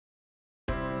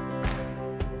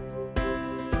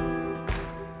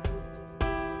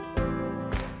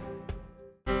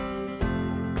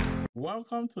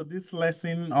Welcome to this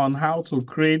lesson on how to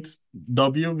create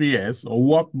WBS or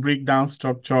work breakdown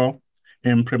structure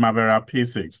in Primavera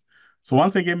P6. So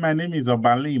once again, my name is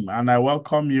Obalim and I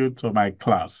welcome you to my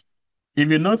class.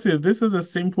 If you notice, this is a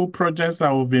simple project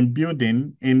that we've been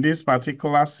building in this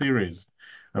particular series.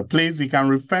 Please, you can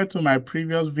refer to my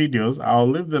previous videos. I'll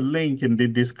leave the link in the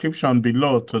description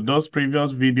below to those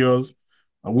previous videos,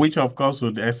 which of course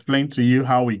would explain to you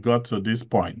how we got to this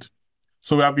point.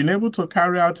 So we have been able to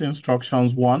carry out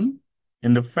instructions 1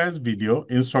 in the first video,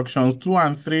 instructions 2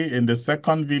 and 3 in the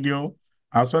second video,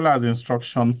 as well as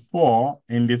instruction 4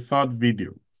 in the third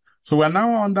video. So we're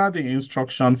now under the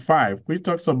instruction 5, which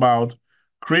talks about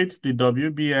create the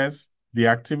WBS, the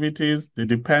activities, the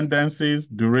dependencies,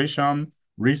 duration,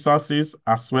 resources,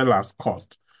 as well as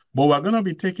cost. But we're going to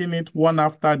be taking it one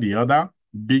after the other,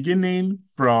 beginning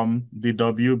from the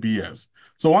WBS.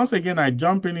 So once again, I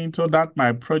jump into that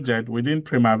my project within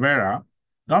Primavera.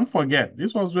 Don't forget,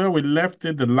 this was where we left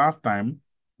it the last time,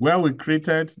 where we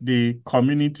created the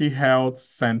Community Health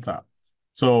Center.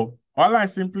 So all I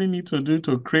simply need to do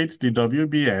to create the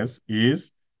WBS is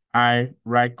I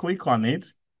right-click on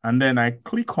it, and then I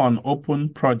click on Open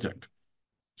Project.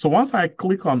 So once I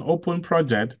click on Open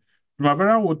Project,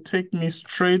 Primavera will take me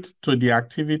straight to the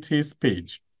activities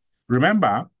page.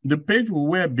 Remember, the page we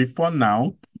were before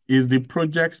now is the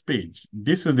projects page.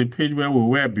 This is the page where we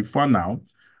were before now.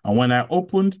 And when I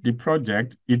opened the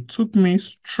project, it took me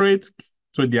straight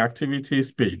to the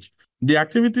activities page. The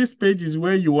activities page is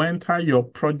where you enter your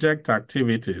project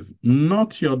activities,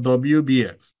 not your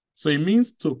WBS. So it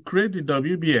means to create the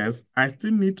WBS, I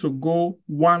still need to go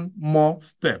one more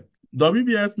step.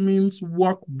 WBS means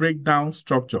work breakdown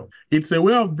structure. It's a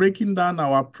way of breaking down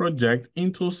our project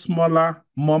into smaller,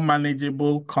 more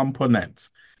manageable components.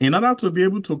 In order to be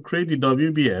able to create the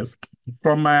WBS,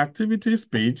 from my activities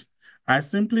page, I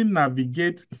simply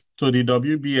navigate to the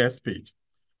WBS page.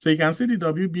 So you can see the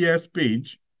WBS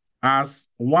page as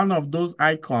one of those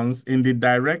icons in the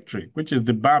directory, which is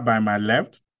the bar by my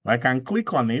left. I can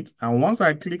click on it, and once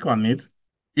I click on it,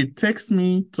 it takes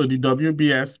me to the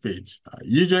WBS page.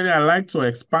 Usually, I like to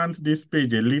expand this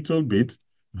page a little bit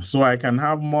so I can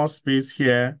have more space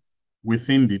here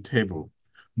within the table.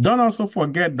 Don't also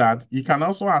forget that you can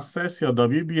also access your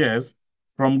WBS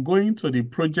from going to the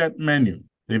project menu.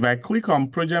 If I click on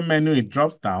project menu, it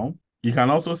drops down. You can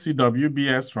also see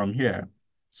WBS from here.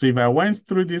 So if I went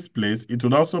through this place, it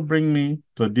would also bring me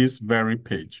to this very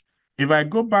page. If I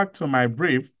go back to my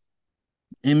brief,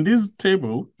 in this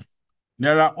table,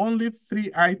 there are only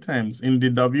 3 items in the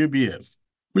WBS,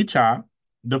 which are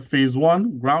the phase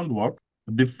 1 groundwork,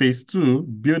 the phase 2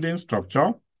 building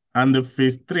structure, and the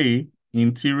phase 3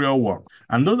 interior work.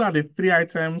 And those are the 3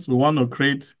 items we want to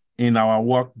create in our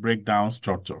work breakdown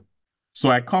structure. So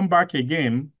I come back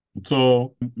again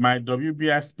to my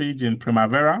WBS page in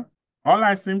Primavera. All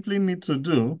I simply need to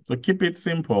do to keep it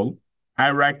simple,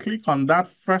 I right-click on that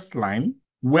first line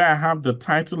where I have the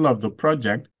title of the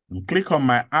project, and click on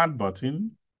my Add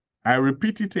button. I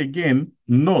repeat it again.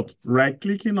 Note,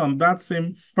 right-clicking on that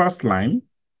same first line,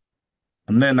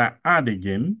 and then I add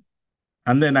again,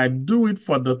 and then I do it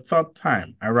for the 3rd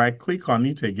time. I right-click on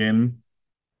it again,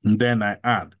 and then I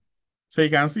add. So you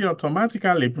can see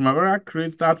automatically Primavera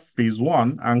creates that phase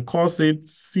 1 and calls it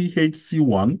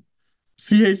CHC1.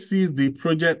 CHC is the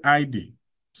project ID.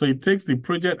 So it takes the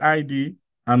project ID,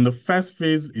 and the first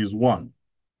phase is 1.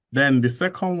 Then the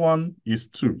second one is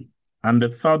 2, and the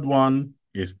third one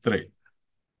is 3.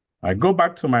 I go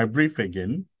back to my brief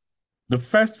again. The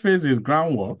first phase is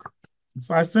groundwork.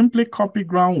 So I simply copy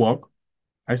groundwork.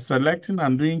 I select it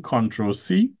and doing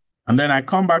Control-C, and then I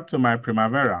come back to my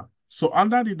Primavera. So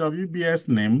under the WBS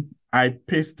name, I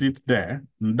paste it there,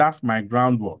 and that's my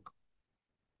groundwork.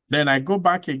 Then I go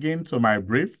back again to my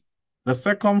brief. The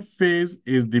second phase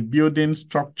is the building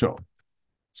structure.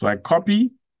 So I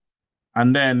copy,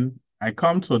 and then I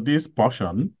come to this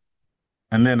portion,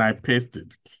 and then I paste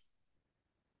it.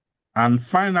 And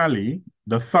finally,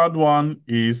 the third one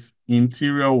is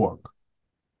interior work.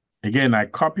 Again, I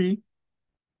copy,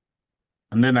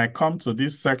 and then I come to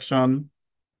this section,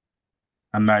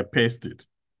 and I paste it.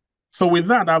 So with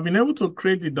that, I've been able to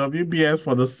create the WBS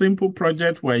for the simple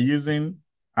project we're using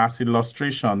as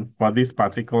illustration for this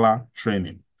particular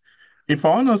training. If I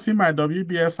want to see my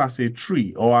WBS as a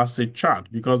tree or as a chart,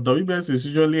 because WBS is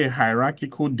usually a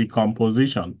hierarchical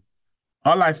decomposition,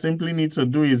 all I simply need to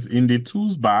do is in the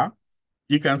tools bar,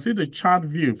 you can see the chart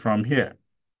view from here.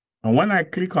 And when I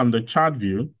click on the chart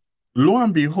view, lo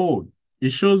and behold,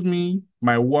 it shows me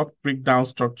my work breakdown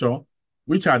structure,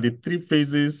 which are the 3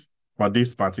 phases for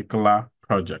this particular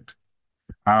project.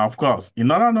 And of course, in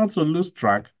order not to lose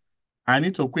track, I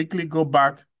need to quickly go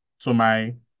back to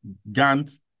my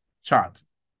Gantt chart.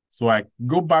 So I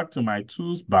go back to my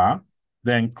tools bar,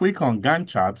 then click on Gantt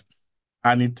chart,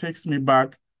 and it takes me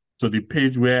back to the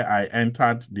page where I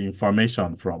entered the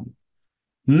information from.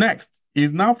 Next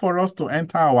is now for us to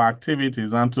enter our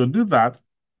activities, and to do that,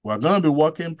 we're going to be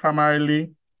working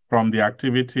primarily from the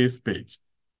activities page.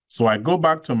 So I go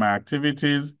back to my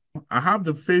activities. I have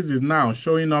the phases now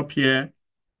showing up here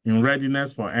in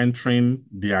readiness for entering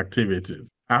the activities.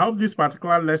 I hope this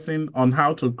particular lesson on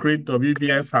how to create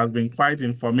WBS has been quite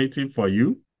informative for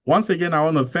you. Once again, I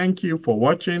want to thank you for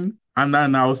watching, and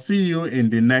then I'll see you in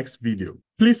the next video.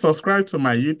 Please subscribe to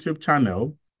my YouTube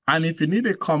channel. And if you need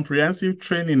a comprehensive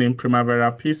training in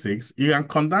Primavera P6, you can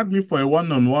contact me for a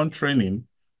one-on-one training,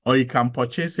 or you can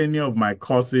purchase any of my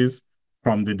courses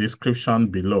from the description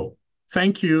below.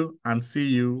 Thank you, and see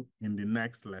you in the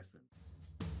next lesson.